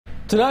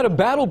Tonight, a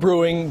battle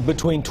brewing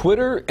between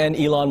Twitter and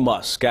Elon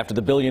Musk after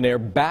the billionaire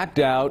backed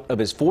out of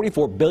his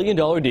 $44 billion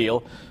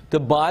deal to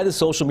buy the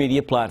social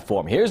media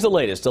platform. Here's the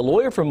latest. A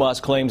lawyer for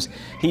Musk claims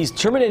he's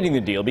terminating the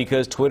deal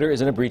because Twitter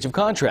is in a breach of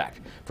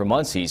contract. For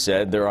months, he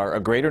said there are a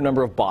greater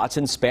number of bots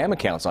and spam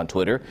accounts on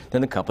Twitter than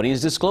the company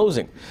is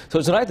disclosing.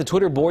 So tonight, the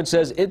Twitter board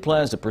says it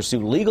plans to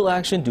pursue legal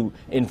action to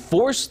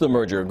enforce the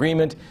merger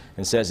agreement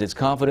and says it's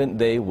confident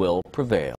they will prevail.